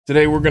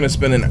Today we're gonna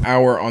spend an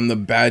hour on the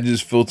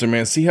badges filter,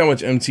 man. See how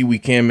much MT we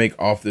can make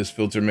off this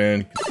filter,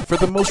 man. For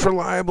the most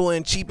reliable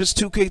and cheapest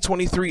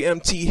 2K23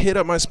 MT, hit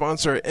up my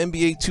sponsor at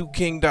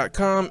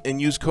NBA2King.com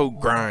and use code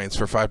GRINDS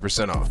for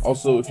 5% off.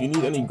 Also, if you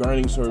need any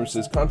grinding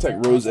services,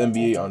 contact Rose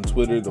NBA on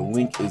Twitter. The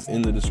link is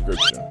in the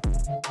description.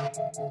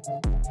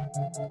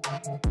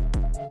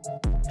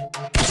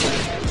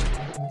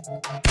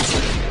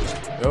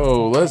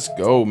 Yo, let's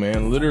go,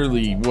 man.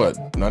 Literally,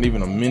 what? Not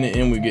even a minute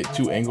in, we get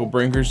 2 ankle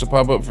breakers to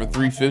pop up for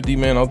 350,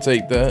 man. I'll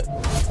take that.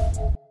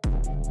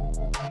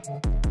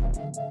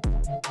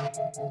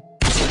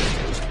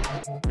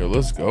 Yo,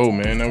 let's go,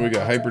 man. Now we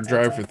got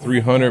hyperdrive for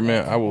 300,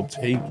 man. I will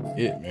take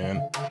it,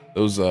 man.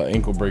 Those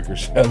ankle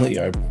breakers, Shelly,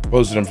 I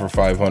posted them for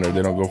 500.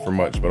 They don't go for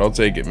much, but I'll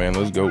take it, man.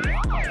 Let's go.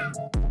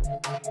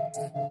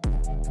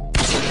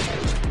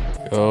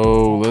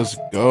 Oh, let's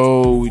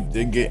go. We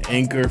did get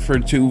anchor for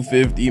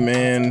 250,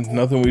 man.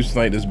 Nothing we've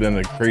sniped has been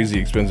a crazy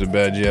expensive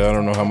badge yet. I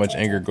don't know how much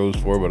anchor goes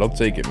for, but I'll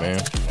take it, man.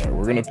 All right,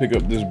 we're gonna pick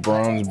up this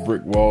bronze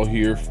brick wall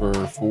here for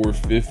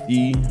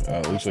 450.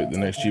 Looks like the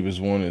next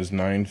cheapest one is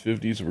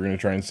 950, so we're gonna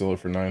try and sell it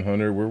for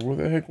 900. Where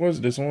the heck was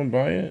it? Did someone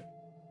buy it?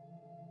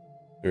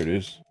 There it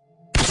is.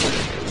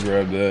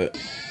 Grab that.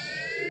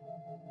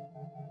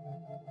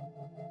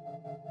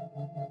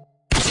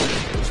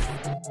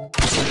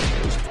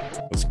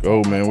 Let's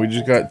go, man. We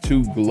just got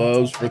 2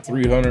 gloves for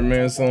 300,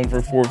 man. Selling for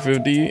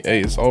 450.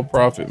 Hey, it's all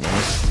profit,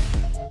 man.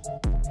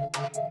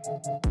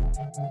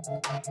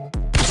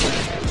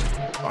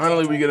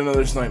 Finally, we get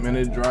another snipe, man.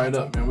 It dried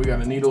up, man. We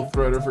got a needle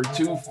threader for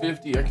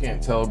 250. I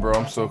can't tell, bro.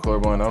 I'm so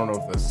colorblind. I don't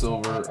know if that's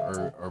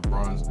silver or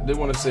bronze. I did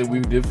want to say we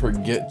did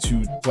forget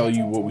to tell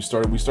you what we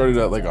started. We started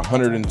at like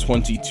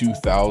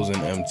 122,000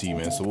 MT,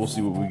 man. So we'll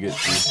see what we get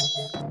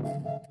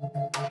to.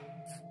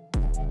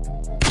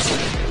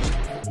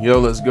 Yo,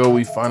 let's go.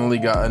 We finally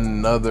got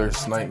another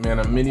snipe, man.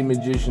 A mini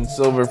magician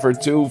silver for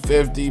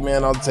 250,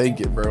 man. I'll take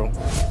it, bro.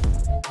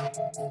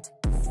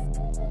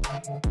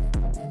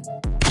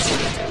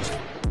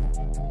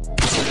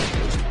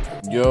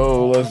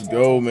 Yo, let's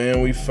go,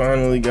 man. We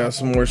finally got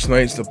some more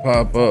snipes to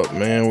pop up,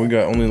 man. We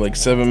got only like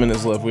 7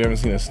 minutes left. We haven't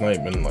seen a snipe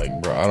in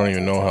like, bro, I don't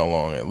even know how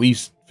long. At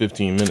least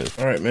 15 minutes.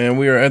 All right, man,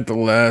 we are at the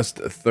last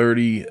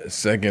 30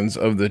 seconds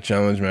of the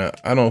challenge, man.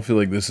 I don't feel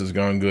like this has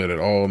gone good at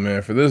all,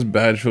 man. For this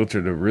badge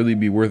filter to really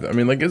be worth it, I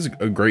mean, like, it's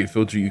a great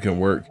filter you can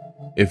work.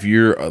 If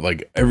you're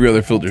like every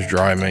other filter's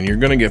dry, man, you're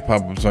gonna get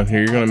pop-ups on here.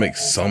 You're gonna make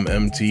some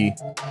MT,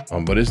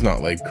 but it's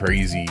not like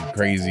crazy,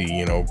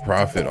 you know,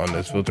 profit on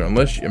this filter.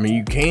 Unless, I mean,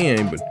 you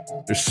can, but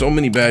there's so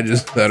many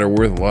badges that are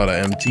worth a lot of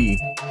MT.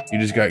 You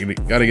just gotta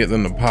get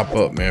them to pop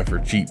up, man, for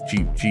cheap.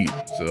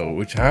 So,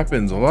 which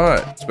happens a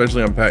lot,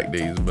 especially on pack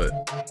days, but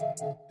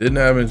didn't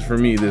happen for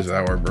me this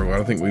hour, bro.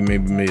 I think we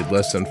maybe made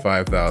less than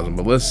 5,000,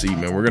 but let's see,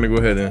 man. We're gonna go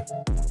ahead and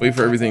wait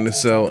for everything to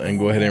sell and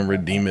go ahead and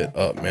redeem it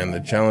up, man. The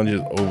challenge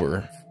is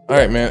over. All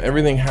right, man,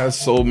 everything has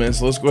sold, man.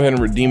 So let's go ahead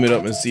and redeem it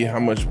up and see how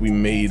much we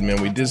made,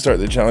 man. We did start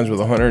the challenge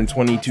with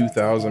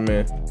 122,000,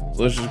 man.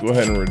 So let's just go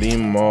ahead and redeem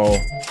them all,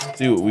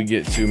 see what we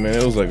get to, man.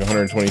 It was like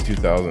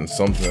 122,000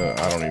 something,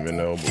 I don't even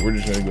know, but we're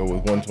just gonna go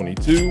with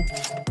 122.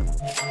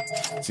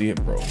 See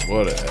it, bro,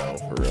 what a hell,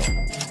 for real.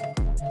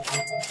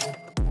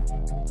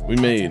 We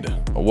made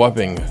a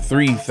whopping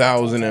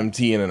 3,000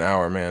 MT in an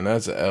hour, man.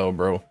 That's a L,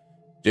 bro.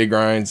 J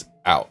Grinds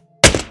out.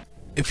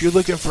 If you're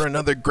looking for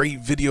another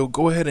great video,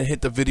 go ahead and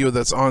hit the video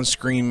that's on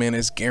screen, man.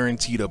 It's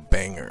guaranteed a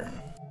banger.